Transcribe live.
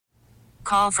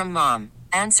call from mom.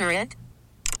 Answer it.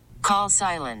 Call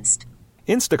silenced.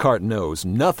 Instacart knows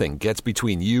nothing gets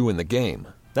between you and the game.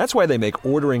 That's why they make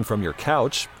ordering from your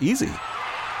couch easy.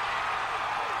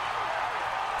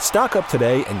 Stock up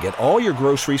today and get all your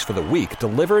groceries for the week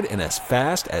delivered in as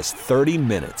fast as 30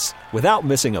 minutes without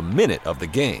missing a minute of the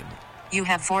game. You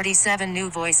have 47 new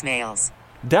voicemails.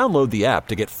 Download the app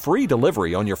to get free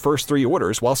delivery on your first 3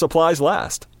 orders while supplies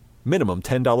last. Minimum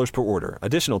 $10 per order.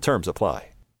 Additional terms apply.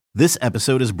 This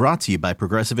episode is brought to you by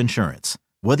Progressive Insurance.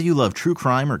 Whether you love true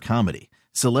crime or comedy,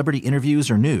 celebrity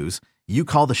interviews or news, you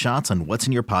call the shots on what's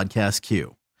in your podcast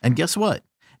queue. And guess what?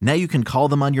 Now you can call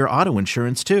them on your auto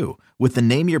insurance too with the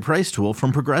Name Your Price tool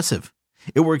from Progressive.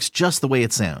 It works just the way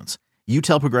it sounds. You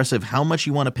tell Progressive how much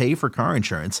you want to pay for car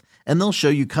insurance, and they'll show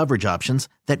you coverage options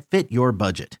that fit your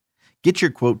budget. Get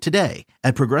your quote today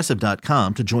at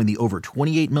Progressive.com to join the over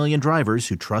 28 million drivers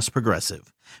who trust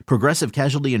Progressive. Progressive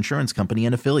Casualty Insurance Company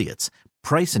and Affiliates.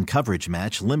 Price and coverage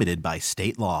match limited by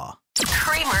state law.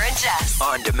 Kramer and Jess.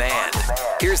 On demand.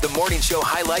 Here's the morning show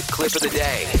highlight clip of the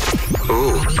day.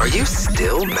 Ooh, are you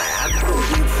still mad?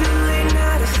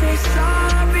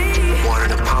 Want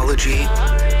an apology?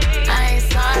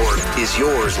 Or is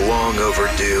yours long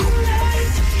overdue?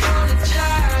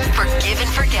 Forgive and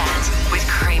Forget with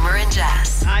Kramer and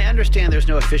Jess. I understand there's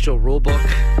no official rule book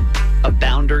of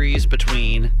boundaries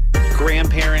between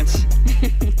grandparents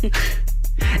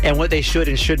and what they should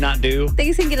and should not do.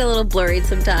 Things can get a little blurred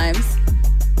sometimes.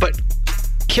 But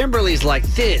Kimberly's like,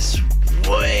 this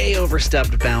way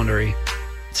overstepped boundary.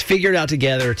 Let's figure it out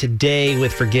together today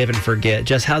with Forgive and Forget.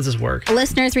 Jess, how does this work?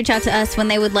 Listeners reach out to us when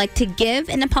they would like to give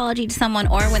an apology to someone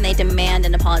or when they demand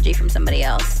an apology from somebody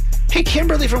else. Hey,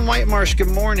 Kimberly from White Marsh,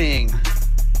 good morning.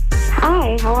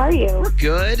 Hi, how are you? We're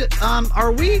good.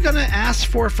 Are we going to ask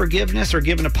for forgiveness or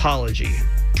give an apology?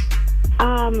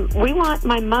 We want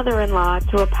my mother-in-law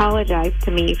to apologize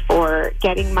to me for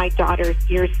getting my daughter's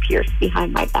ears pierced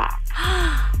behind my back.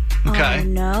 Okay. Oh,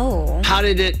 no. How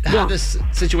did this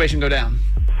situation go down?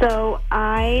 So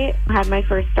I had my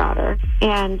first daughter,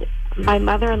 and my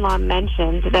mother-in-law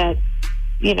mentioned that,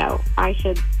 you know, I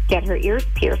should get her ears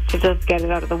pierced to just get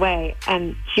it out of the way.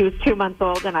 And she was 2 months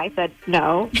old, and I said,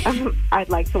 no, I'd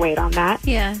like to wait on that.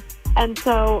 Yeah. And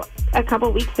so a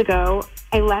couple weeks ago,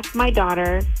 I left my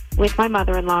daughter with my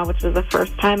mother-in-law, which was the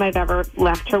first time I've ever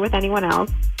left her with anyone else.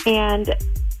 And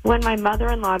when my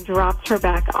mother-in-law dropped her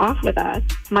back off with us,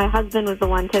 my husband was the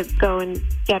one to go and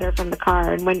get her from the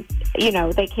car. And when, you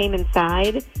know, they came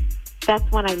inside, that's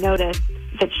when I noticed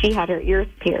that she had her ears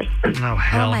pierced. Oh,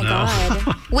 hell oh, my no.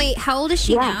 God. Wait, how old is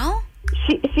she now?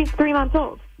 She's 3 months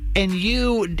old. And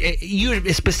you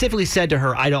specifically said to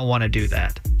her, I don't want to do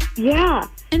that. Yeah.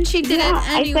 And she did it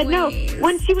anyways. I said no.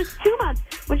 When she was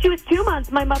 2 months,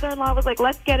 my mother-in-law was like,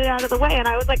 let's get it out of the way. And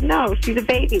I was like, no, she's a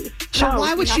baby. So no,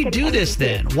 why would she do this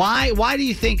then? Why do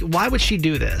you think, why would she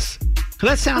do this? So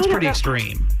that sounds pretty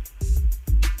extreme.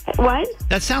 What?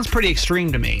 That sounds pretty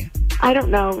extreme to me. I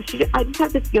don't know. I just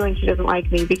have this feeling she doesn't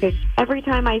like me because every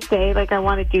time I say, like, I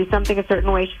want to do something a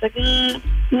certain way, she's like,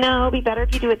 no, it'd be better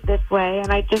if you do it this way.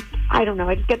 And I don't know.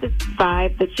 I just get this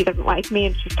vibe that she doesn't like me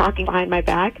and she's talking behind my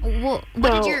back. Well,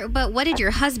 what did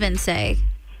your husband say?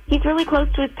 He's really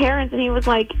close to his parents, and he was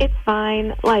like, it's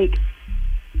fine. Like,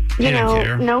 you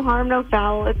know, no harm, no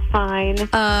foul. It's fine.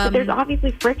 But there's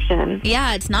obviously friction.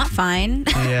 Yeah, it's not fine.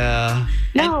 Yeah.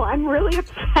 No, I'm really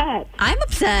upset. I'm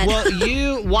upset.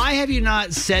 Well, why have you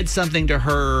not said something to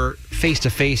her face to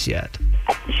face yet?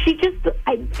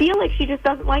 I feel like she just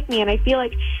doesn't like me, and I feel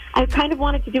like I kind of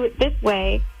wanted to do it this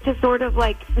way to sort of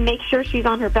like make sure she's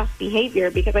on her best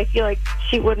behavior because I feel like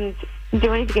she wouldn't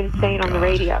do anything insane on the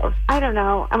radio. I don't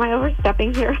know. Am I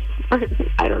overstepping here?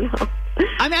 I don't know.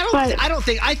 I mean,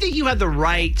 I think you had the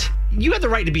right. You had the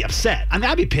right to be upset. I mean,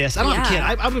 I'd be pissed. I'm not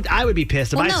kidding. I would be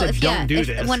pissed if I said, don't do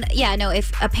this.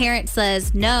 If a parent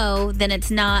says no, then it's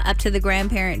not up to the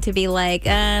grandparent to be like,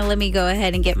 let me go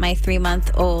ahead and get my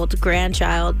 3-month-old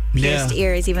grandchild pierced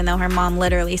ears, even though her mom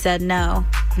literally said no.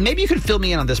 Maybe you could fill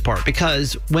me in on this part,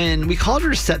 because when we called her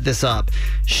to set this up,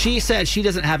 she said she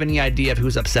doesn't have any idea of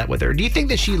who's upset with her. Do you think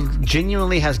that she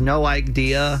genuinely has no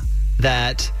idea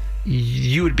that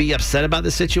you would be upset about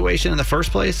this situation in the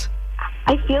first place?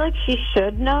 I feel like she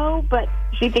should know, but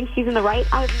she thinks she's in the right.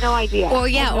 I have no idea.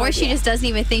 Or she just doesn't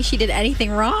even think she did anything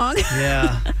wrong.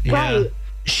 Yeah. Right.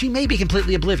 She may be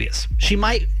completely oblivious. She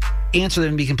might answer them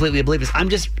and be completely oblivious.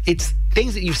 It's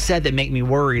things that you've said that make me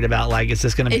worried about, like, is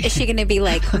this going to be... Is she going to be,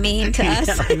 like, mean to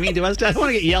us? Yeah, mean to us? I don't want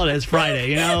to get yelled at. It's Friday,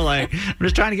 you know? Like, I'm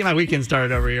just trying to get my weekend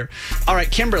started over here. All right,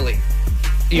 Kimberly.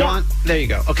 You on? There you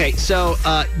go. Okay, so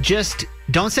just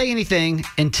don't say anything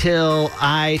until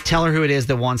I tell her who it is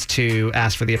that wants to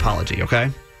ask for the apology, okay?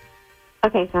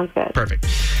 Okay, sounds good. Perfect.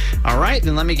 All right,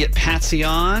 then let me get Patsy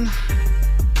on.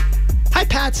 Hi,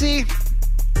 Patsy.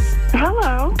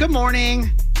 Hello. Good morning.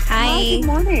 Hi. Good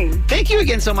morning. Thank you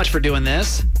again so much for doing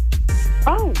this.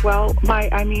 Oh, well,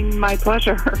 my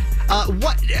pleasure.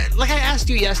 Like I asked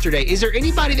you yesterday, is there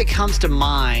anybody that comes to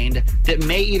mind that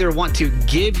may either want to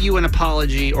give you an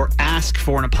apology or ask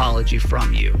for an apology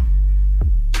from you?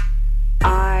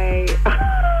 I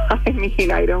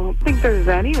don't think there's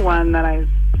anyone that I've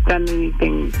done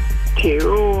anything to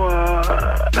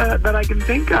that I can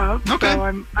think of. Okay. So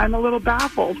I'm a little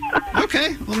baffled.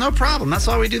 Okay, well, no problem. That's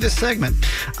why we do this segment.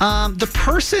 The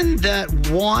person that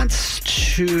wanted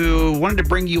to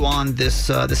bring you on this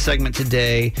segment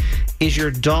today is your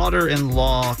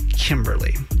daughter-in-law,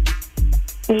 Kimberly.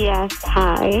 Yes,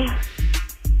 hi.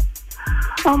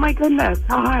 Oh, my goodness.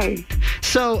 Hi.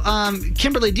 So,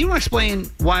 Kimberly, do you want to explain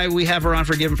why we have her on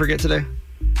Forgive and Forget today?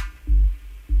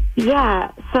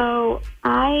 Yeah, so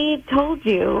I told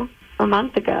you a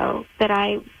month ago that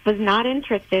I was not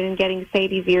interested in getting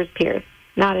Sadie's ears pierced.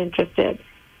 Not interested.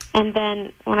 And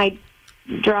then when I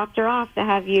dropped her off to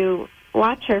have you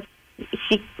watch her,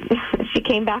 she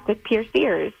came back with pierced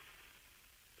ears.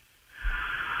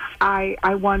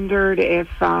 I wondered if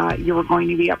you were going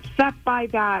to be upset by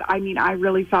that. I mean, I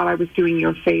really thought I was doing you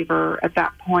a favor at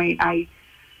that point.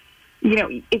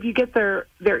 If you get their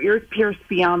ears pierced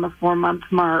beyond the 4-month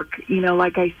mark,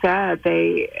 like I said,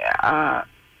 they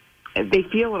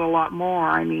feel it a lot more.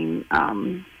 I mean,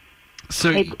 so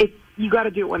you got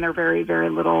to do it when they're very, very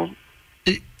little.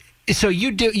 So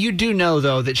you do know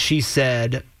though that she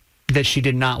said that she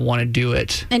did not want to do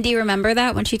it. And do you remember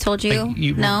that when she told you?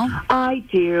 No? I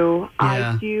do.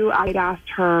 Yeah. I do. I'd asked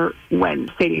her when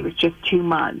Sadie was just 2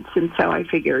 months, and so I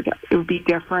figured it would be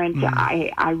different.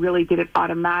 I really did it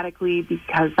automatically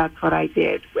because that's what I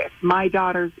did with my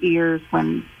daughter's ears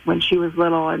when she was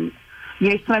little. And,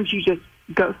 sometimes you just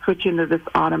switch into this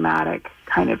automatic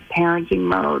kind of parenting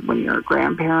mode when you're a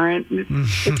grandparent.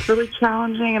 It's really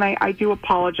challenging, and I do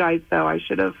apologize, though. I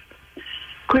should have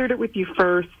cleared it with you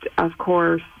first, of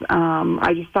course.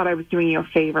 I just thought I was doing you a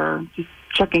favor, just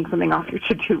checking something off your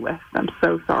to-do list. I'm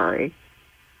so sorry.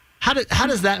 How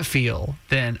does that feel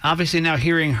then? Obviously now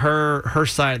hearing her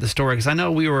side of the story, because I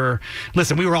know we were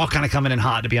all kind of coming in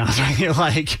hot, to be honest with you.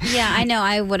 Yeah, I know.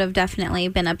 I would have definitely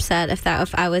been upset if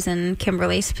I was in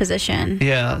Kimberly's position.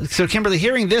 Yeah. So Kimberly,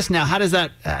 hearing this now, how does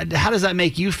that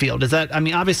make you feel?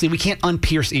 Obviously we can't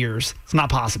unpierce ears. It's not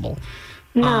possible.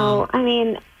 No,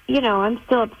 I'm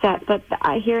still upset, but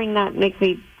helring that makes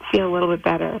me feel a little bit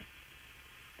better.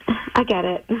 I get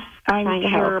it. I'm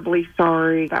terribly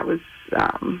sorry. That was,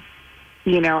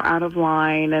 out of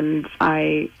line, and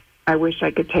I wish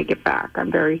I could take it back.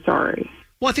 I'm very sorry.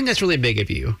 Well, I think that's really big of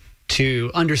you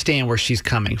to understand where she's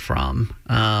coming from,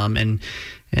 and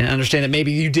understand that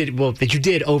maybe you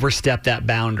did overstep that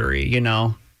boundary,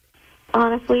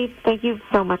 Honestly, thank you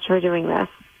so much for doing this.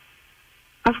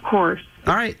 Of course.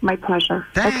 All right. My pleasure.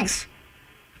 Thanks.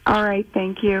 Okay. All right.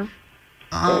 Thank you.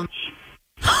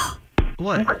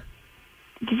 What?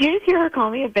 Did you just hear her call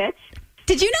me a bitch?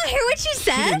 Did you not hear what she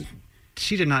said?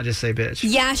 She did not just say bitch.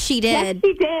 Yeah, she did. Yes,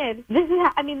 she did.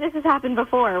 This has happened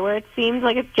before, where it seems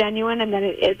like it's genuine and then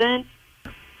it isn't.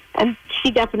 And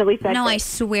she definitely said No, that. I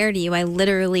swear to you, I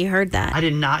literally heard that. I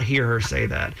did not hear her say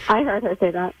that. I heard her say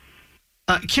that.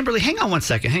 Kimberly, hang on one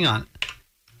second. Hang on.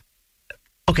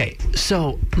 Okay,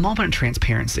 so moment of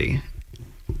transparency.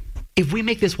 If we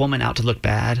make this woman out to look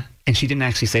bad and she didn't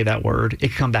actually say that word, it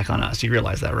could come back on us. You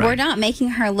realize that, right? We're not making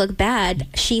her look bad.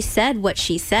 She said what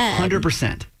she said.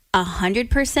 100%.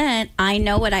 100%. I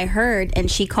know what I heard,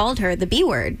 and she called her the B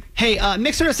word. Hey,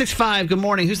 Mixer 65, good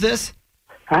morning. Who's this?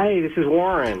 Hi, this is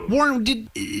Warren. Warren,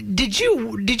 did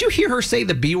you hear her say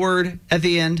the B word at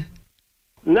the end?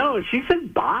 No, she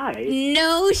said bye.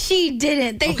 No, she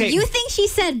didn't. Okay. You think she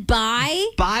said bye?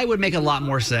 Bye would make a lot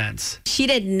more sense. She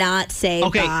did not say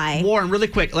okay, bye. Warren, really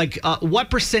quick,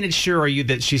 what percentage sure are you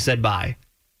that she said bye?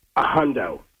 A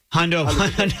hundo. Hundo.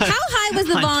 How high was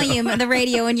the volume of the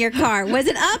radio in your car? Was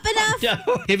it up enough?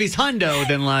 No. If he's hundo,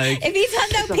 then If he's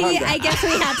hundo P, I guess we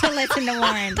have to listen to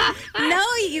Warren. No,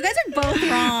 you guys are both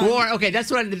wrong. Warren, okay, that's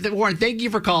what Warren, thank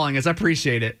you for calling us. I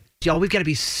appreciate it. Y'all, we've got to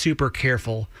be super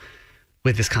careful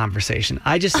with this conversation.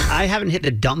 I haven't hit the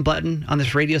dump button on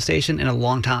this radio station in a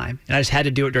long time, and I just had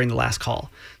to do it during the last call.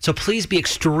 So please be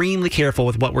extremely careful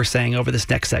with what we're saying over this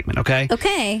next segment, okay?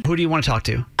 Okay. Who do you want to talk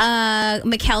to?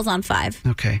 Mikkel's on 5.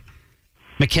 Okay.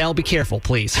 Mikkel, be careful,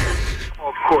 please.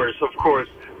 Of course.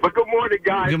 But good morning,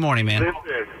 guys. Good morning, man.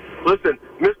 Listen,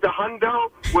 Mr.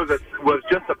 Hundo was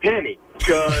just a penny.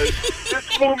 because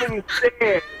this woman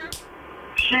said,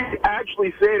 she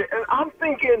actually said it, and I'm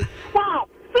thinking, wow,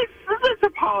 this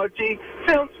apology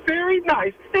sounds very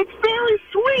nice. It's very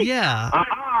sweet. Yeah.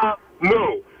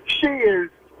 No, she is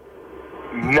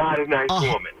not a nice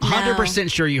woman.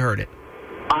 100% sure you heard it.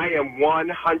 I am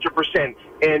 100%.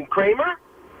 And Kramer,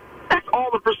 that's all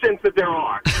the percents that there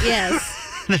are.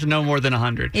 Yes. There's no more than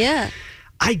 100. Yeah.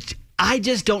 I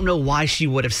just don't know why she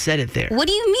would have said it there. What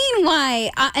do you mean why?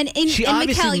 And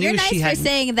Mikkel, you're nice for had...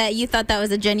 saying that you thought that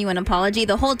was a genuine apology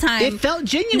the whole time. It felt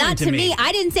genuine Not to me.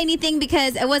 I didn't say anything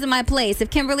because it wasn't my place. If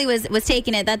Kimberly was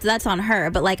taking it, that's on her.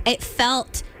 But like, it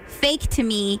felt fake to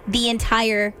me the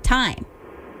entire time.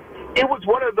 It was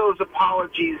one of those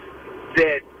apologies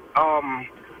that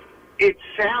it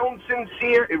sounds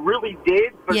sincere. It really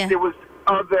did, but there was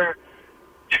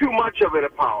too much of an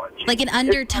apology. Like an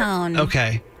undertone.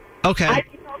 Okay. I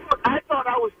thought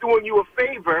I was doing you a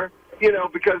favor,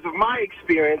 because of my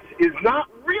experience, is not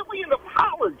really an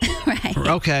apology. Right.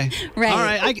 Okay. Right. All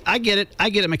right. I get it. I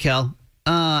get it, Mikkel.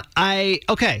 Okay.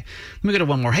 Let me go to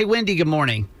one more. Hey, Wendy, good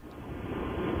morning.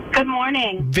 Good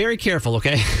morning. Very careful,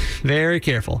 okay? Very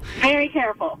careful. Very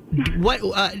careful. What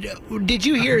did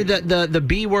you hear the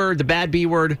B word, the bad B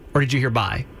word, or did you hear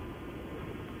bye?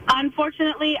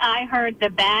 Unfortunately, I heard the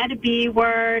bad B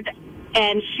word,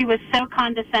 and she was so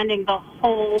condescending the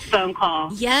whole phone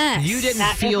call. Yes. You didn't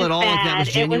feel at all like that was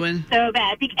genuine? It was so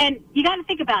bad. And you got to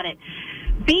think about it.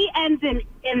 B ends in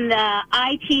the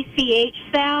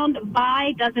ITCH sound.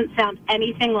 Bye doesn't sound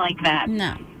anything like that.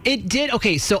 No. It did.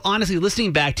 Okay, so honestly,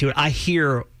 listening back to it, I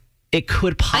hear it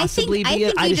could possibly I be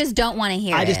think you just don't want to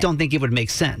hear it. I just don't think it would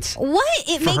make sense. What?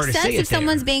 It makes sense if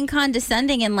someone's being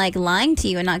condescending and like lying to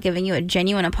you and not giving you a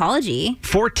genuine apology.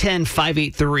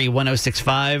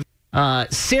 410-583-1065.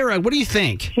 Sarah, what do you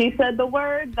think? She said the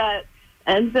word that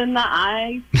ends in the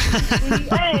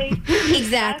I-C-A.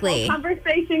 Exactly. That whole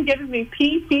conversation gives me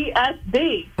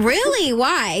PTSD. Really?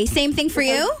 Why? Same thing for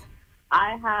you?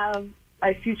 I have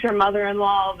a future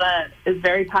mother-in-law that is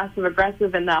very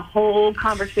passive-aggressive, and that whole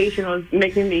conversation was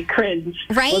making me cringe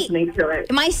listening to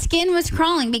it. My skin was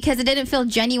crawling because it didn't feel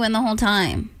genuine the whole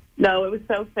time. No, it was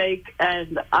so fake,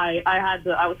 and I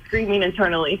was screaming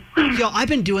internally. Yo, I've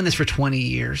been doing this for 20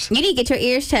 years. You need to get your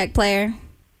ears checked, player.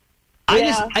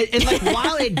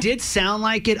 While it did sound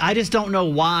like it, I just don't know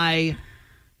why.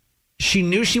 She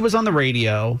knew she was on the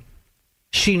radio.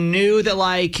 She knew that,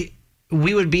 like,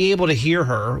 we would be able to hear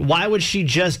her. Why would she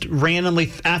just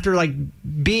randomly, after, like,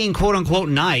 being quote-unquote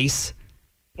nice,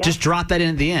 just drop that in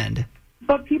at the end?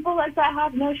 But people like that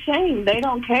have no shame. They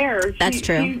don't care. That's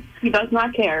true. She does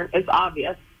not care. It's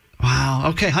obvious. Wow.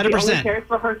 Okay, 100%. She only cares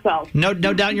for herself. No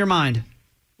doubt in your mind.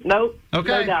 Nope. Okay.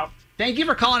 No doubt. Thank you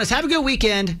for calling us. Have a good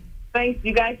weekend. Thanks.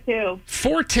 You guys, too.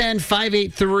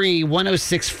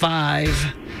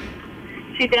 410-583-1065.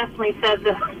 She definitely said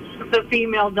the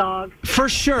female dog. For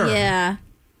sure. Yeah.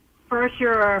 For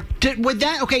sure.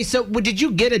 Did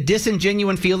you get a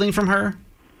disingenuine feeling from her?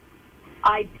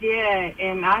 I did,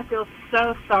 and I feel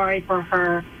so sorry for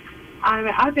her.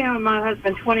 I've been with my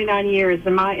husband 29 years,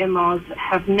 and my in-laws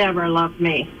have never loved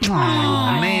me. Oh,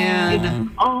 man. It's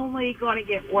only going to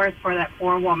get worse for that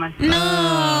poor woman.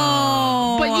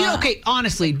 No. But,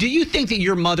 honestly, do you think that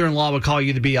your mother-in-law would call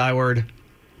you the BI word?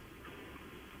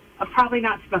 Probably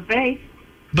not to my face.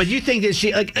 But you think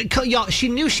that y'all, she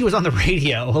knew she was on the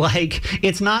radio. Like,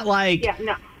 it's not like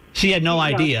she had no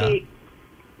idea.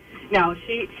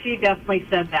 She definitely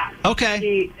said that.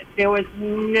 Okay. There was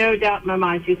no doubt in my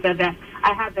mind she said that.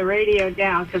 I had the radio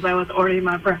down because I was ordering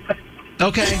my breakfast.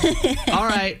 Okay. All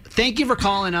right. Thank you for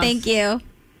calling us. Thank you.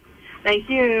 Thank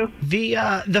you.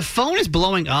 The phone is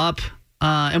blowing up,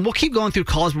 and we'll keep going through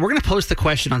calls. But we're going to post the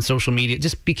question on social media.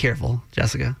 Just be careful,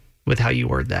 Jessica, with how you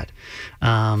word that.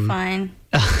 Fine.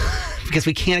 Because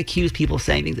we can't accuse people of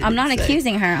saying things. I'm not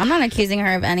accusing her. I'm not accusing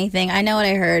her of anything. I know what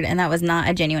I heard, and that was not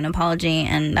a genuine apology,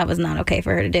 and that was not okay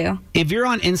for her to do. If you're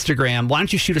on Instagram, why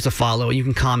don't you shoot us a follow, and you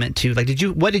can comment too. Like,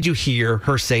 what did you hear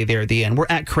her say there at the end? We're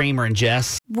at Kramer and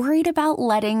Jess. Worried about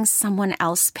letting someone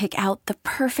else pick out the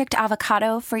perfect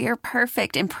avocado for your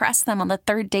perfect impress them on the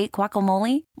third date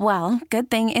guacamole? Well, good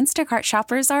thing Instacart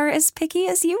shoppers are as picky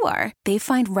as you are. They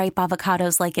find ripe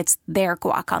avocados like it's their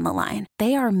guac on the line.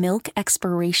 They are milk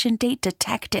expiration date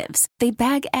detectives. They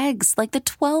bag eggs like the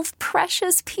 12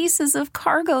 precious pieces of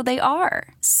cargo they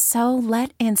are. So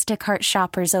let Instacart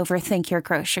shoppers overthink your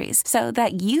groceries so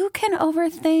that you can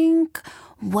overthink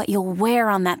what you'll wear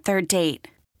on that third date.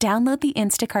 Download the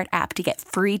Instacart app to get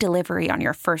free delivery on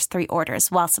your first 3 orders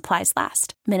while supplies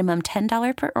last. Minimum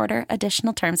 $10 per order.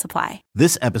 Additional terms apply.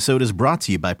 This episode is brought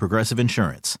to you by Progressive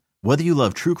Insurance. Whether you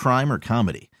love true crime or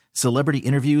comedy, celebrity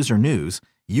interviews, or news,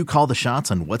 you call the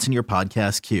shots on what's in your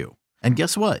podcast queue. And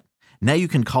guess what? Now you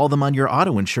can call them on your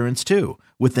auto insurance too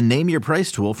with the Name Your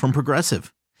Price tool from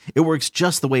Progressive. It works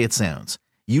just the way it sounds.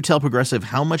 You tell Progressive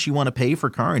how much you want to pay for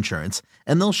car insurance,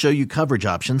 and they'll show you coverage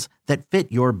options that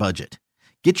fit your budget.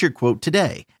 Get your quote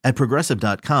today at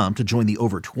Progressive.com to join the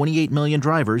over 28 million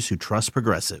drivers who trust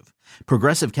Progressive.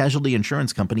 Progressive Casualty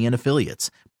Insurance Company and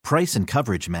Affiliates. Price and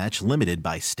coverage match limited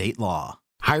by state law.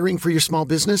 Hiring for your small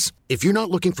business? If you're not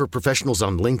looking for professionals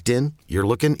on LinkedIn, you're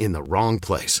looking in the wrong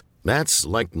place. That's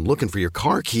like looking for your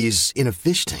car keys in a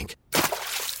fish tank.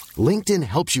 LinkedIn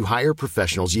helps you hire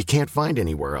professionals you can't find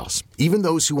anywhere else, even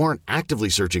those who aren't actively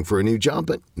searching for a new job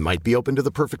but might be open to the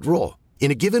perfect role.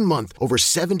 In a given month, over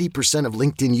 70% of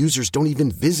LinkedIn users don't even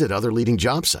visit other leading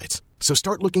job sites. So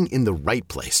start looking in the right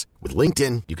place. With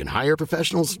LinkedIn, you can hire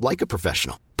professionals like a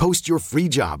professional. Post your free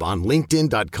job on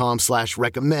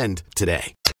linkedin.com/recommend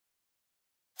today.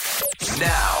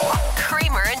 Now,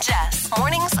 Kramer and Jess.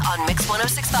 Mornings on Mix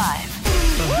 106.5.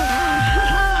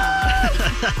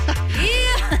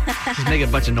 Just make a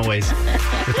bunch of noise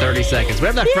for 30 seconds.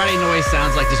 Whatever that Friday noise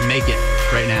sounds like, just make it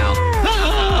right now.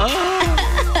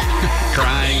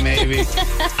 Crying, maybe.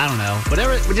 I don't know.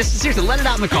 Whatever. Just seriously, let it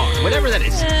out in the car. Whatever that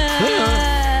is.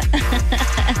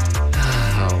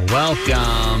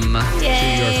 Welcome to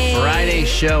your Friday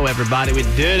show, everybody. We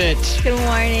did it. Good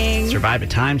morning. Survived a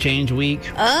time change week.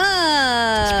 Oh.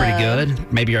 That's pretty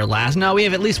good. Maybe our last. No, we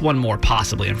have at least one more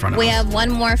possibly in front of us. We have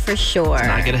one more for sure. Let's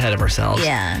not get ahead of ourselves.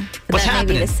 Yeah. What's that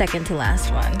happening? May be the second to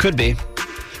last one. Could be.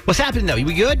 What's happening, though?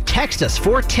 We good? Text us,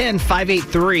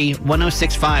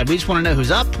 410-583-1065. We just want to know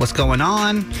who's up, what's going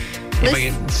on.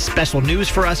 Anybody get special news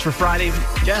for us for Friday,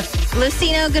 Jess?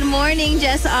 Lucino, good morning.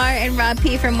 Jess R. and Rob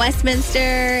P. from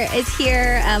Westminster is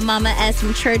here. Mama S.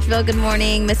 from Churchville, good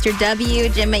morning. Mr. W.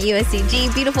 Jim at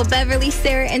USCG. Beautiful Beverly,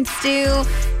 Sarah and Stu.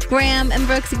 Graham and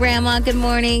Brooks' grandma, good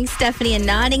morning. Stephanie in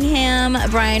Nottingham.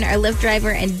 Brian, our Lyft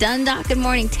driver in Dundalk, good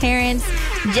morning. Terrence,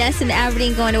 Jess in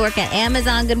Aberdeen going to work at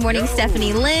Amazon, good morning.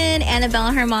 Stephanie Lynn,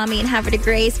 Annabelle, her mommy in Havre de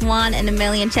Grace, Juan and a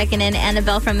million checking in.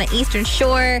 Annabelle from the Eastern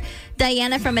Shore.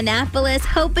 Diana from Annapolis.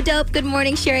 Hope-a-dope, good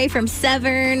morning. Sherry from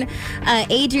Severn.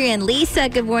 Adrian, Lisa,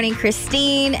 good morning.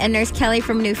 Christine and Nurse Kelly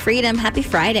from New Freedom. Happy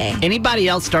Friday. Anybody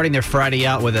else starting their Friday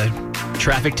out with a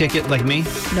traffic ticket like me?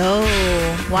 No.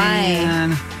 Why?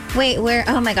 Man. Wait, where?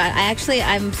 Oh my God.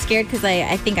 I'm scared because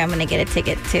I think I'm going to get a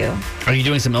ticket too. Are you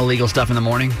doing some illegal stuff in the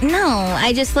morning? No,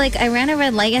 I ran a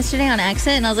red light yesterday on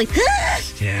accident and I was like, ah!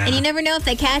 Yeah. And you never know if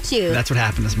they catch you. That's what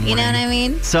happened this morning. You know what I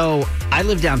mean? So I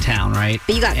live downtown, right?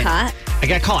 But you got caught? I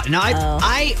got caught. Now,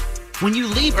 I when you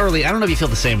leave early, I don't know if you feel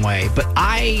the same way, but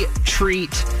I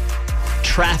treat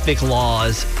traffic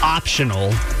laws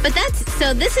optional. But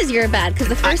this is your bad, because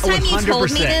the first time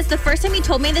you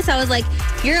told me this, I was like,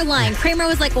 you're lying. Kramer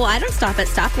was like, well, I don't stop at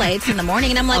stoplights in the morning.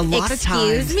 And I'm like,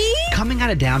 excuse me? Coming out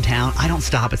of downtown, I don't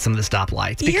stop at some of the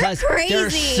stoplights because there are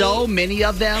so many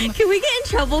of them. Can we get in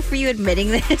trouble for you admitting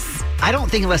this? I don't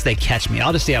think unless they catch me.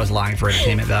 I'll just say I was lying for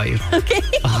entertainment value. Okay.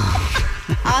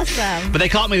 Awesome. But they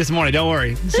caught me this morning. Don't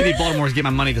worry. City of Baltimore's getting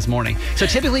my money this morning. So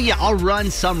typically, I'll run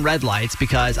some red lights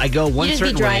because I go one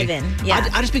certain way. Yeah.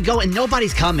 I just be going.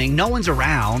 Nobody's coming. No one's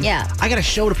around. Yeah. I got a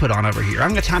show to put on over here. I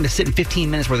don't got time to sit in 15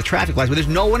 minutes worth of traffic lights, but there's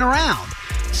no one around.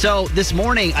 So this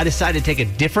morning, I decided to take a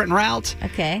different route.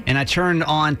 Okay. And I turned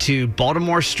on to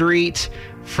Baltimore Street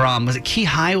from, was it Key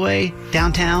Highway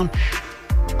downtown?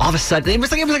 All of a sudden, it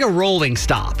was like a rolling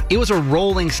stop. It was a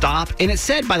rolling stop. And it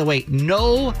said, by the way,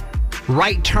 no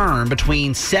right turn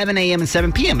between 7 a.m. and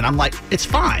 7 p.m. And I'm like, it's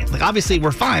fine. Like, obviously,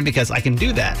 we're fine because I can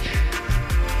do that.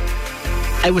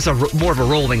 It was more of a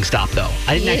rolling stop, though.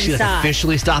 I didn't actually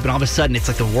officially stop. And all of a sudden, it's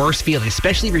like the worst feeling,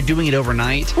 especially if you're doing it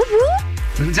overnight. Whoop,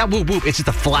 whoop. It's not whoop, whoop. It's just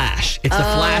a flash. It's the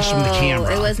flash from the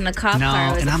camera. It wasn't a cop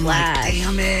car. It was and I'm flash. like,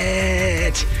 damn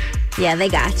it. Yeah, they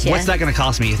got you. What's that going to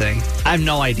cost me, you think? I have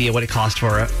no idea what it cost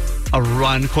for a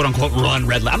run, quote unquote, run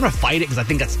red light. I'm going to fight it because I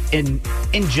think that's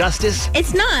injustice.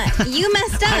 It's not. You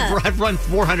messed up. I've run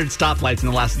 400 stoplights in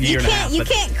the last year and a half. You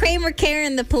can't Kramer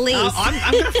Karen the police.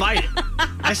 I'm going to fight it.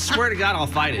 I swear to God, I'll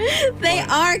fight it. They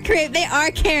are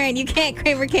Karen. You can't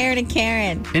Kramer Karen and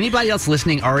Karen. Anybody else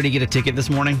listening already get a ticket this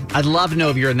morning? I'd love to know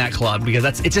if you're in that club because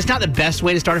it's just not the best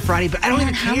way to start a Friday, but I don't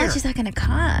even care. How much is that going to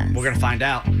cost? We're going to find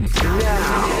out. Now.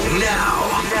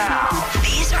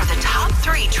 These are the top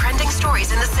 3 trending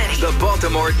stories in the city. The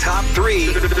Baltimore Top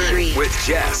 3 with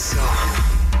Jess.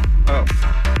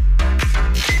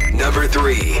 Number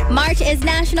 3. March is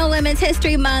National Women's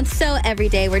History Month, so every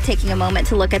day we're taking a moment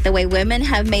to look at the way women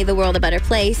have made the world a better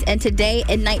place. And today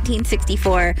in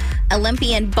 1964,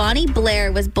 Olympian Bonnie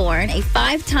Blair was born, a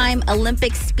 5-time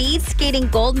Olympic speed skating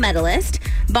gold medalist.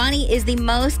 Bonnie is the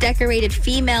most decorated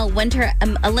female winter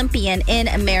Olympian in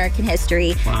American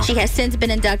history. Wow. She has since been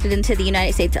inducted into the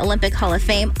United States Olympic Hall of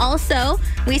Fame. Also,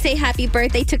 we say happy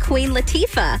birthday to Queen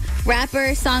Latifah.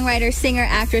 Rapper, songwriter, singer,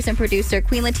 actress, and producer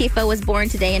Queen Latifah was born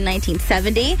today in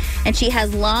 1970, and she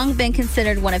has long been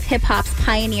considered one of hip-hop's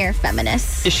pioneer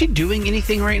feminists. Is she doing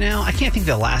anything right now? I can't think of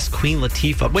the last Queen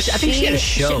Latifah, which I think she had a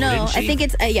show, didn't she? I think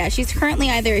it's, she's currently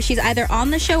either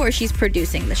on the show or she's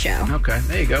producing the show. Okay,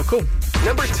 there you go. Cool.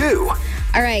 Number 2.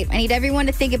 All right, I need everyone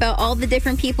to think about all the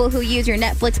different people who use your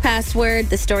Netflix password.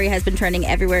 The story has been trending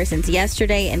everywhere since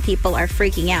yesterday, and people are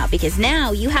freaking out because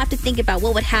now you have to think about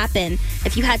what would happen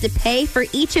if you had to pay for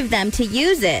each of them to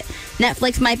use it.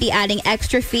 Netflix might be adding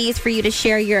extra fees for you to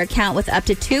share your account with up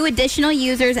to 2 additional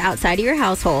users outside of your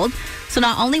household. So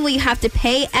not only will you have to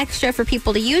pay extra for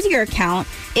people to use your account,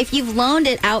 if you've loaned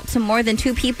it out to more than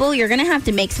 2 people, you're going to have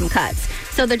to make some cuts.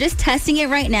 So they're just testing it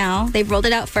right now. They've rolled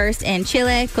it out first in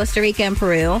Chile, Costa Rica, and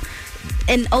Peru.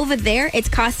 And over there, it's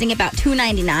costing about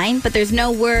 $2.99, but there's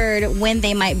no word when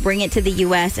they might bring it to the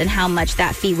U.S. and how much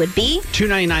that fee would be.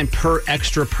 $2.99 per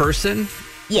extra person?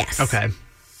 Yes. Okay.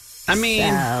 I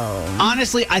mean,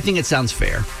 honestly, I think it sounds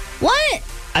fair. What?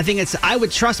 I think I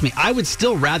would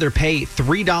still rather pay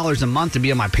 $3 a month to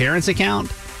be on my parents'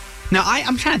 account. Now,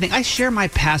 I'm trying to think. I share my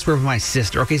password with my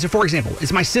sister. Okay, so for example,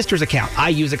 it's my sister's account. I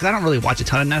use it because I don't really watch a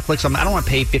ton of Netflix. So I don't want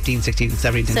to pay $15, $16,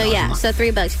 $17 So a month. so $3.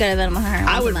 You got to Venmo her.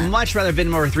 I would much rather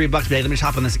Venmo her $3, but hey, let me just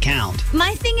hop on this account.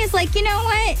 My thing is, you know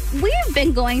what? We've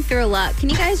been going through a lot. Can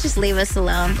you guys just leave us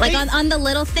alone? On the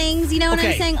little things, you know what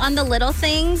I'm saying? On the little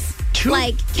things.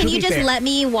 Can you just let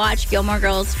me watch Gilmore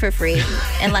Girls for free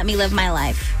and let me live my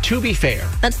life? To be fair.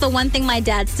 That's the one thing my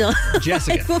dad still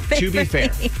Jessica, to be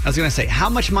fair. I was going to say, how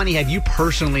much money have you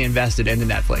personally invested into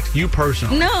Netflix? You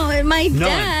personally? No, my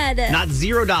dad. Not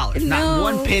 $0. No. Not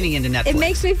 1 penny into Netflix. It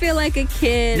makes me feel like a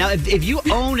kid. Now, if you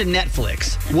owned a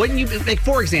Netflix, wouldn't you,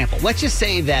 for example, let's just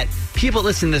say that people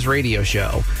listen to this radio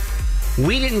show.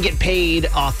 We didn't get paid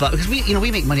off, because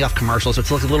we make money off commercials, so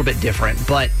it's a little bit different,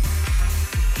 but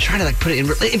trying to put it in.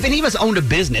 If any of us owned a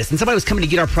business and somebody was coming to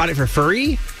get our product for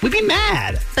free, we'd be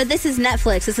mad. But this is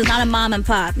Netflix. This is not a mom and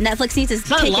pop. Netflix needs to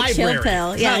take a chill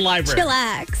pill. It's not a library.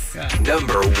 Chillax. Yeah.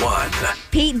 Number 1.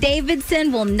 Pete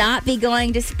Davidson will not be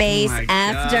going to space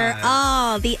after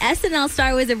all. The SNL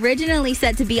star was originally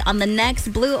set to be on the next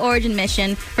Blue Origin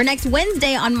mission for next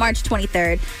Wednesday on March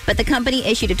 23rd. But the company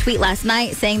issued a tweet last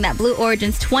night saying that Blue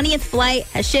Origin's 20th flight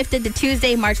has shifted to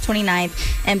Tuesday, March 29th.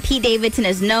 And Pete Davidson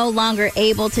is no longer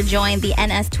able to join the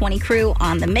NS-20 crew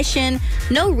on the mission.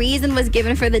 No reason was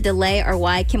given for the delay or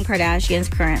why Kim Kardashian's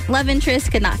current love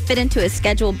interest could not fit into his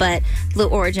schedule, but Blue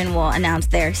Origin will announce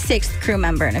their 6th crew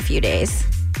member in a few days.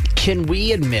 Can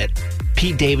we admit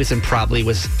Pete Davidson probably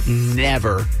was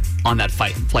never on that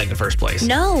flight in the first place?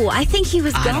 No, I think he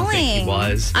was going. I don't think he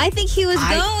was. I think he was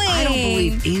going. I don't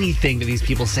believe anything that these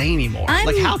people say anymore.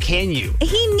 How can you?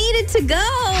 He needed to go.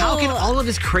 How can all of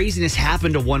this craziness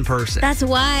happen to one person? That's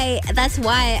why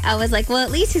I was like, well, at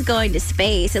least he's going to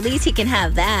space. At least he can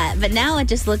have that. But now it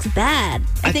just looks bad.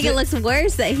 I think it looks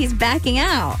worse that he's backing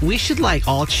out. We should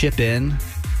all chip in.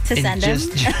 To send him?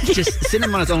 Just send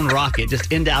him on his own rocket,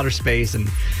 just into outer space and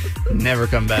never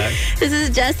come back. This is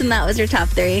Jess, and that was your top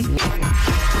 3.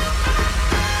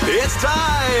 It's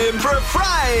time for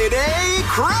Friday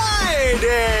Cry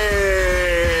Day.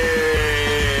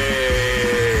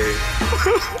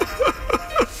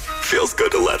 Feels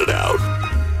good to let it out.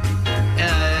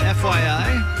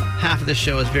 FYI, half of the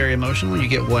show is very emotional. You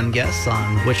get one guess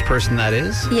on which person that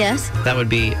is. Yes. That would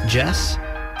be Jess.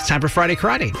 It's time for Friday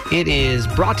Cry Day. It is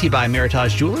brought to you by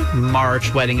Meritage Jeweler,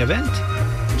 March wedding event.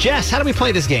 Jess, how do we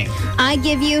play this game? I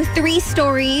give you 3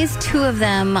 stories. 2 of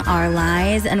them are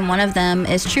lies, and 1 of them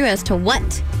is true as to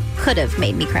what could have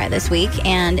made me cry this week.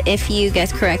 And if you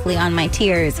guess correctly on my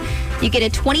tiers, you get a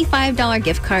 $25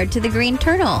 gift card to the Green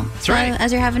Turtle. That's right.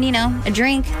 As you're having, a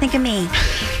drink, think of me.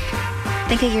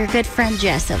 Think of your good friend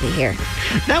Jess over here.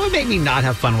 That would make me not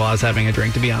have fun while I was having a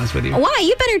drink, to be honest with you. Why?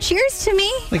 You better cheers to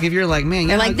me. If you're like, man,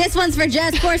 you're like, this one's for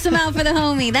Jess, pour some out for the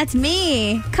homie. That's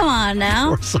me. Come on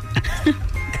now.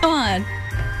 Come on.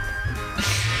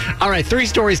 All right, 3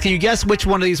 stories. Can you guess which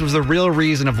one of these was the real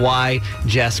reason of why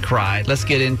Jess cried? Let's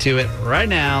get into it right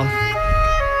now.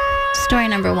 Story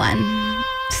number 1.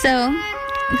 So,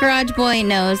 Garage Boy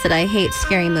knows that I hate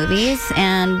scary movies,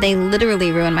 and they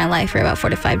literally ruined my life for about 4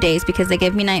 to 5 days because they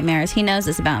give me nightmares. He knows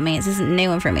this about me. This isn't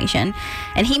new information.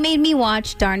 And he made me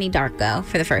watch Donnie Darko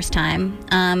for the first time.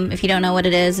 If you don't know what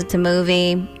it is, it's a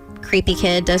movie. Creepy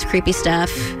kid does creepy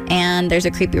stuff, and there's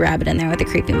a creepy rabbit in there with a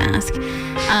creepy mask.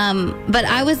 But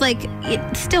I was like,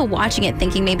 still watching it,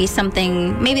 thinking maybe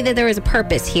that there was a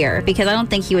purpose here, because I don't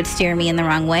think he would steer me in the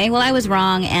wrong way. Well, I was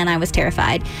wrong, and I was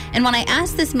terrified. And when I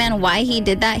asked this man why he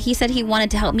did that, he said he wanted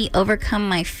to help me overcome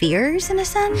my fears, in a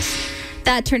sense.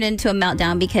 That turned into a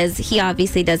meltdown because he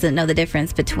obviously doesn't know the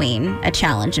difference between a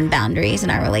challenge and boundaries in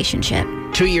our relationship.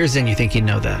 2 years in, you think he'd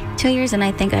know that? 2 years in,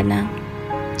 I think I'd know.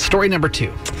 Story number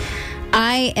 2.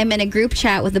 I am in a group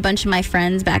chat with a bunch of my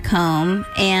friends back home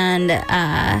in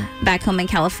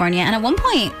California. And at one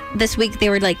point this week, they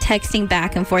were like texting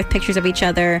back and forth pictures of each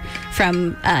other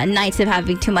from nights of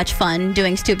having too much fun,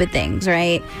 doing stupid things,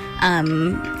 right?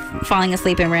 Falling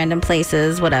asleep in random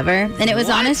places, whatever. And it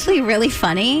was honestly really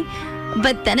funny.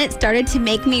 But then it started to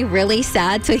make me really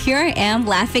sad. So here I am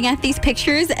laughing at these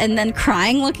pictures and then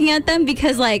crying looking at them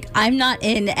because, like, I'm not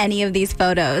in any of these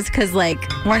photos because, like,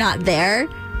 we're not there.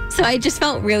 So I just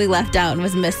felt really left out and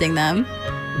was missing them.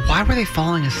 Why were they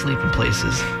falling asleep in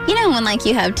places? You know when, like,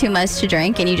 you have too much to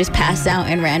drink and you just pass out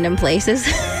in random places?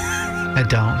 I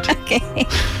don't. Okay.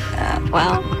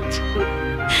 Well.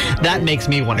 That makes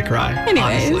me want to cry,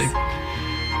 Anyways.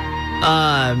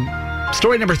 honestly.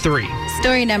 Story number 3.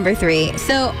 Story number 3.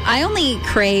 So I only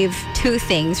crave 2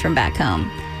 things from back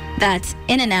home. That's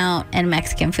In-N-Out and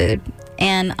Mexican food.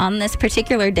 And on this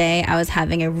particular day, I was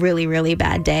having a really, really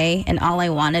bad day, and all I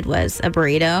wanted was a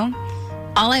burrito.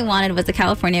 All I wanted was a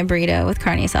California burrito with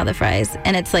carne asada fries,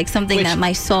 and it's like something that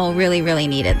my soul really, really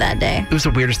needed that day. It was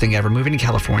the weirdest thing ever. Moving to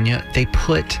California, they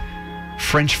put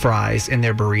French fries in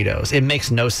their burritos. It makes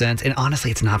no sense, and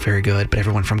honestly, it's not very good, but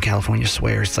everyone from California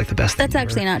swears it's like the best thing That's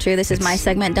actually not true. This is my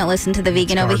segment. Don't listen to the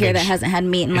vegan over here that hasn't had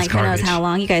meat in like who knows how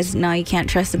long. You guys know you can't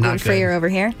trust the gluten-free over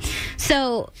here.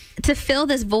 So to fill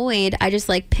this void, I just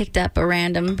like picked up a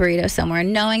random burrito somewhere,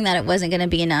 knowing that it wasn't going to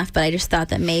be enough, but I just thought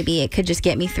that maybe it could just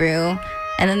get me through.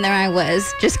 And then there I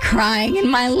was, just crying in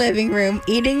my living room,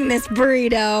 eating this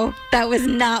burrito. That was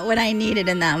not what I needed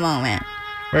in that moment.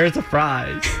 Where's the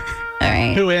fries? All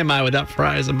right. Who am I without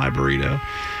fries in my burrito?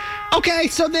 Okay,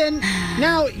 so then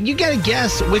now you got to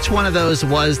guess which one of those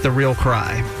was the real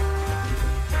cry.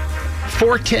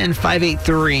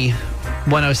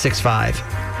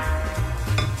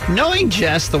 410-583-1065. Knowing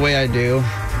Jess the way I do,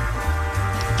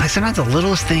 I sometimes the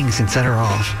littlest things can set her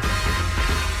off.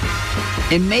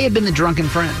 It may have been the drunken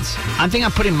friends. I think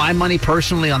I'm putting my money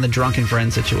personally on the drunken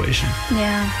friend situation.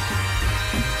 Yeah.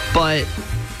 But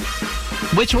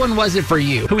which one was it for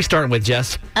you? Who are we starting with,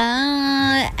 Jess?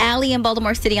 Allie in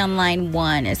Baltimore City on line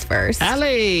 1 is first.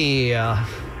 Allie.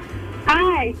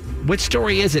 Hi. Which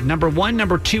story is it? Number 1,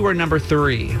 number 2, or number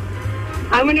 3?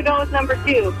 I'm going to go with number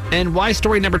 2. And why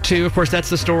story number 2? Of course, that's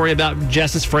the story about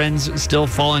Jess's friends still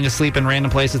falling asleep in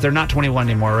random places. They're not 21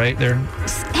 anymore, right? They're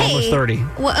almost 30.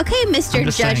 Well, okay, Mr.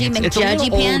 Judgy McJudgy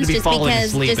Pants,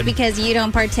 just because you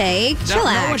don't partake.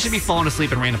 Chillax. No one should be falling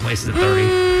asleep in random places at 30.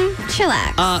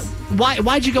 Chillax.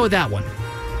 Why'd you go with that one?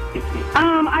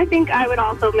 I think I would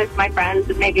also miss my friends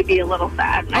and maybe be a little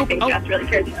sad. And I think Jess really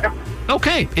cares about them.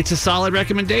 Okay, it's a solid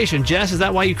recommendation. Jess, is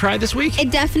that why you cried this week? It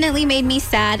definitely made me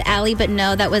sad, Allie, but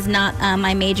no, that was not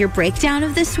my major breakdown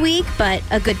of this week, but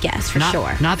a good guess for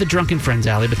sure. Not the drunken friends,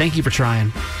 Allie, but thank you for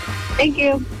trying. Thank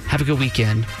you. Have a good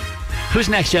weekend. Who's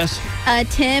next, Jess?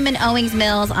 Tim in Owings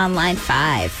Mills on line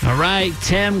 5. All right,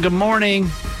 Tim, good morning.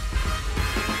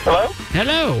 Hello?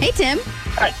 Hello. Hey, Tim.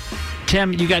 Hi.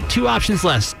 Tim, you got 2 options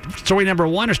left. Story number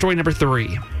 1 or story number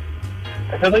 3?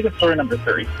 I feel like it's story number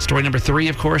 3. Story number 3,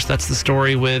 of course. That's the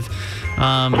story with...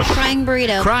 crying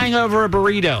burrito. Crying over a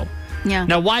burrito. Yeah.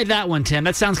 Now, why that one, Tim?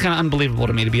 That sounds kind of unbelievable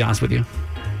to me, to be honest with you.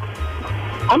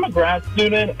 I'm a grad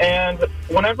student, and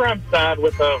whenever I'm sad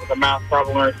with a math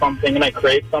problem or something and I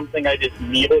crave something, I just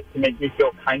need it to make me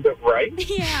feel kind of right.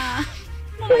 Yeah.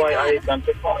 So I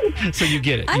identify. So you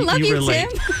get it. I love you, relate.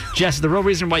 Tim. Jess, the real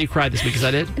reason why you cried this week, is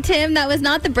that it? Tim, that was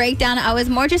not the breakdown. I was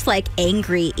more just like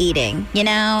angry eating. You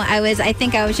know, I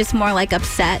think I was just more like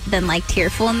upset than like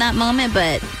tearful in that moment.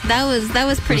 But that was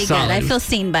pretty good. I feel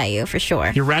seen by you for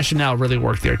sure. Your rationale really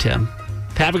worked there, Tim.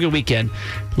 Have a good weekend.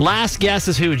 Last guess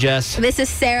is who, Jess? This is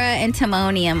Sarah in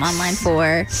Timonium on line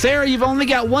 4. Sarah, you've only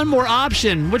got one more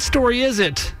option. What story is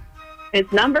it? It's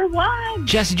number 1.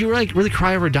 Jess, did you really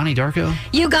cry over Donnie Darko?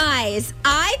 You guys,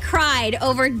 I cried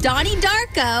over Donnie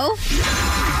Darko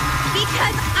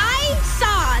because I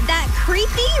saw that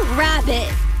creepy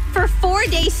rabbit for 4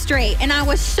 days straight, and I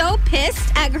was so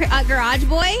pissed at Garage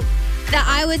Boy that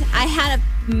I had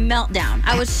a meltdown.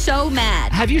 I was so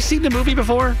mad. Have you seen the movie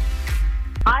before?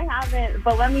 I haven't,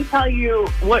 but let me tell you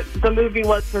what the movie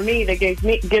was for me that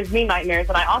gives me nightmares,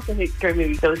 and I also hate scary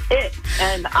movies. So it's It,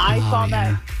 and I saw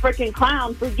that freaking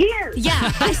clown for years.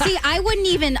 Yeah, I wouldn't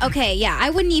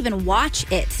even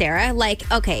watch it, Sarah.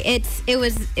 Like, okay, it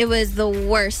was the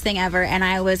worst thing ever, and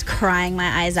I was crying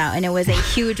my eyes out, and it was a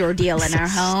huge ordeal in our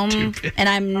home. Stupid. And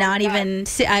I'm not even.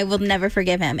 I will never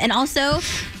forgive him. And also,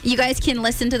 you guys can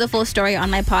listen to the full story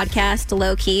on my podcast,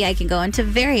 Low Key. I can go into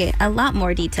a lot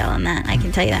more detail on that. I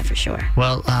can tell you that for sure.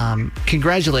 Well,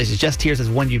 congratulations. Jess Tears has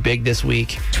won you big this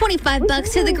week.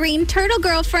 $25 to the Green Turtle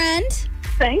girlfriend.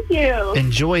 Thank you.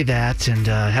 Enjoy that and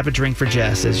have a drink for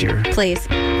Jess as you're please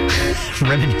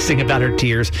reminiscing about her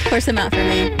tears. Pour some out for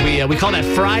me. We call that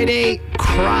Friday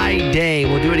Cry Day.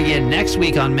 We'll do it again next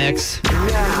week on Mix.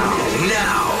 Now.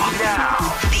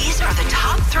 These are the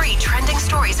top 3 trending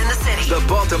stories in the city. The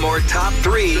Baltimore Top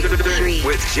 3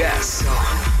 with Jess.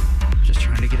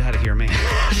 Trying to get out of here, man.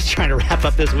 Just trying to wrap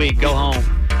up this week. Go home.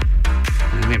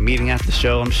 I mean, meeting after the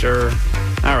show, I'm sure.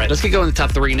 All right, let's get going to the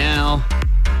top 3 now.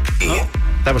 Oh,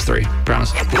 that was 3.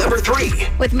 Promise. Number 3.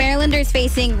 With Marylanders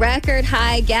facing record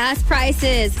high gas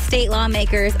prices, state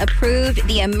lawmakers approved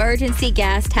the emergency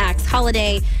gas tax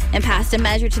holiday and passed a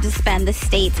measure to suspend the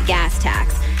state's gas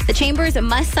tax. The chambers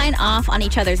must sign off on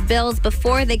each other's bills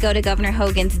before they go to Governor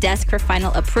Hogan's desk for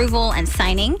final approval and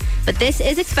signing. But this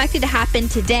is expected to happen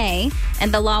today,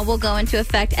 and the law will go into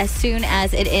effect as soon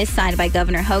as it is signed by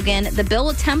Governor Hogan. The bill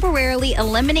will temporarily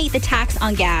eliminate the tax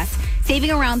on gas,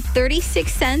 saving around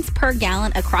 36 cents per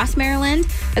gallon across Maryland.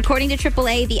 According to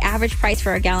AAA, the average price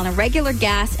for a gallon of regular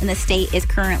gas in the state is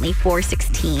currently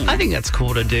 $4.16. I think that's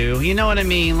cool to do. You know what I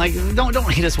mean? Like, don't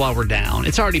hit us while we're down.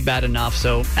 It's already bad enough,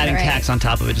 so adding tax on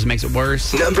top of it just makes it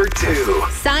worse. Number 2.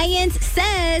 Science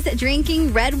says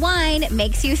drinking red wine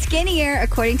makes you skinnier,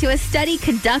 according to a study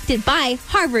conducted by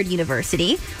Harvard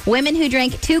University. Women who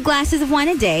drank 2 glasses of wine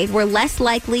a day were less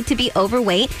likely to be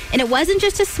overweight, and it wasn't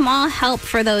just a small help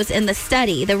for those in the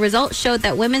study. The results showed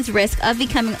that women's risk of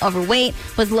becoming overweight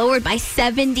was lowered by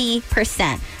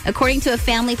 70%. According to a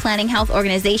family planning health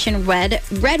organization, red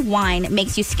wine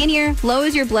makes you skinnier,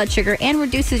 lowers your blood sugar, and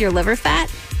reduces your liver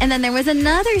fat. And then there was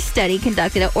another study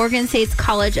conducted at Oregon State's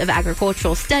College of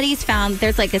Agricultural Studies found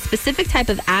there's like a specific type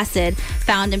of acid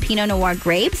found in Pinot Noir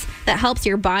grapes that helps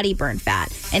your body burn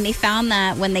fat. And they found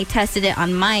that when they tested it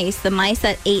on mice, the mice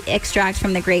that ate extracts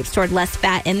from the grapes stored less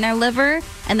fat in their liver,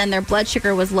 and then their blood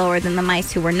sugar was lower than the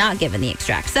mice who were not given the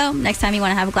extract. So next time you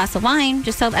want to have a glass of wine,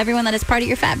 just tell everyone that it's part of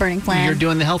your fat burning plan. You're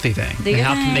doing the healthy thing. They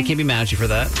can't be mad at you for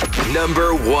that.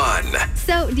 Number 1.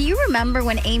 So do you remember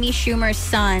when Amy Schumer's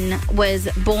son was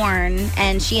born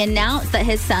and she announced that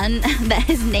his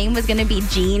name was going to be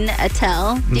Gene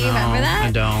Attell? Do you remember that?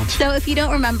 I don't. So if you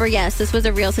don't remember, yes, this was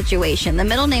a real situation. The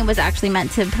middle name was actually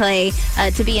meant to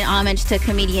be an homage to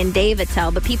comedian Dave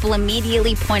Attell, but people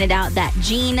immediately pointed out that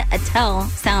Gene Attell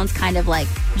sounds kind of like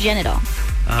genital.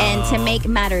 And to make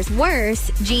matters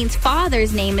worse, Gene's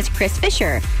father's name is Chris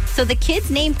Fisher. So the kid's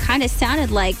name kind of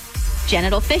sounded like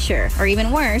Genital Fisher, or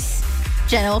even worse,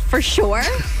 Genital for sure.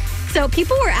 So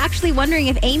people were actually wondering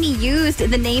if Amy used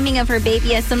the naming of her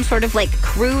baby as some sort of like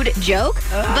crude joke.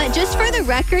 But just for the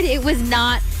record, it was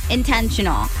not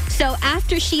intentional. So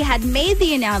after she had made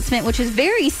the announcement, which was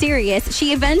very serious,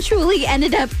 she eventually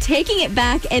ended up taking it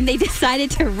back, and they decided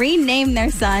to rename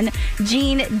their son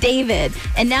Gene David.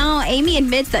 And now Amy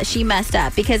admits that she messed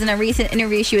up, because in a recent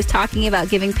interview she was talking about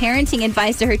giving parenting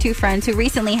advice to her 2 friends who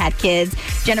recently had kids,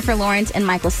 Jennifer Lawrence and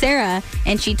Michael Cera,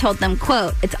 and she told them,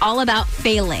 quote, "It's all about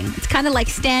failing. It's kind of like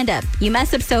stand-up. You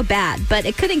mess up so bad, but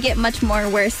it couldn't get much more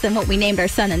worse than what we named our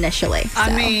son initially." So.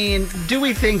 I mean, do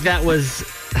we think that was...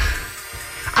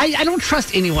 I don't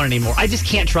trust anyone anymore. I just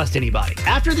can't trust anybody.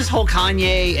 After this whole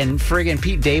Kanye and friggin'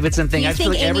 Pete Davidson thing, I feel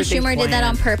like everything's Amy Schumer did that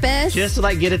on purpose? Just to,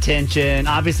 like, get attention.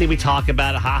 Obviously, we talk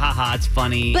about it. Ha, ha, ha. It's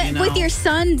funny. But with your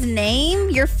son's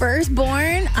name, your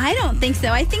firstborn, I don't think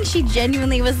so. I think she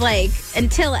genuinely was like,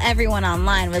 until everyone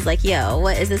online was like, yo,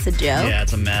 what, is this a joke? Yeah,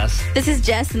 it's a mess. This is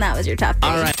Jess, and that was your top 3.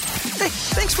 All right. Hey,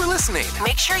 thanks for listening.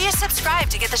 Make sure you subscribe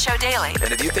to get the show daily.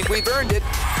 And if you think we've earned it,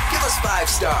 give us 5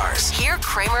 stars. Hear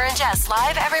Kramer and Jess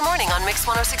live every morning on Mix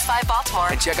 106.5 Baltimore.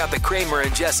 And check out the Kramer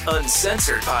and Jess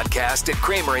Uncensored podcast at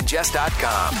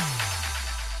kramerandjess.com.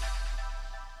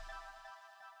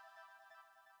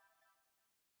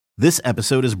 This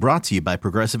episode is brought to you by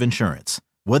Progressive Insurance.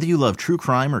 Whether you love true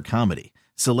crime or comedy,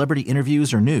 celebrity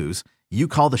interviews or news, you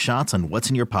call the shots on what's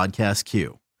in your podcast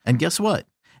queue. And guess what?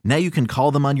 Now you can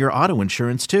call them on your auto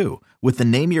insurance too with the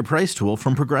Name Your Price tool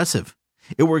from Progressive.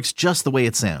 It works just the way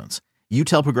it sounds. You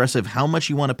tell Progressive how much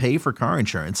you want to pay for car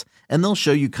insurance, and they'll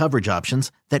show you coverage options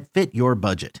that fit your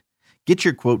budget. Get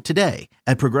your quote today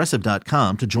at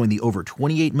Progressive.com to join the over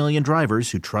 28 million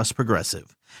drivers who trust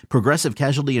Progressive. Progressive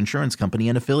Casualty Insurance Company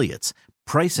and Affiliates.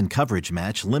 Price and coverage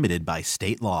match limited by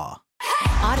state law.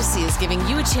 Odyssey is giving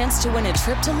you a chance to win a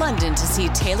trip to London to see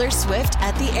Taylor Swift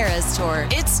at the Eras Tour.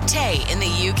 It's Tay in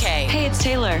the UK. Hey, it's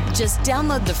Taylor. Just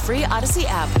download the free Odyssey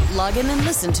app, log in and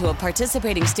listen to a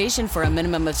participating station for a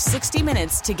minimum of 60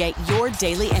 minutes to get your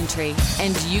daily entry.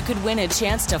 And you could win a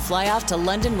chance to fly off to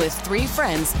London with 3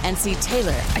 friends and see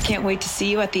Taylor. I can't wait to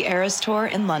see you at the Eras Tour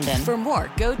in London. For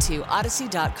more, go to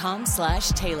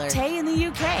odyssey.com/Taylor. Tay in the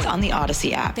UK. It's on the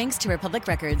Odyssey app. Thanks to Republic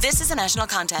Records. This is a national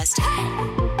contest.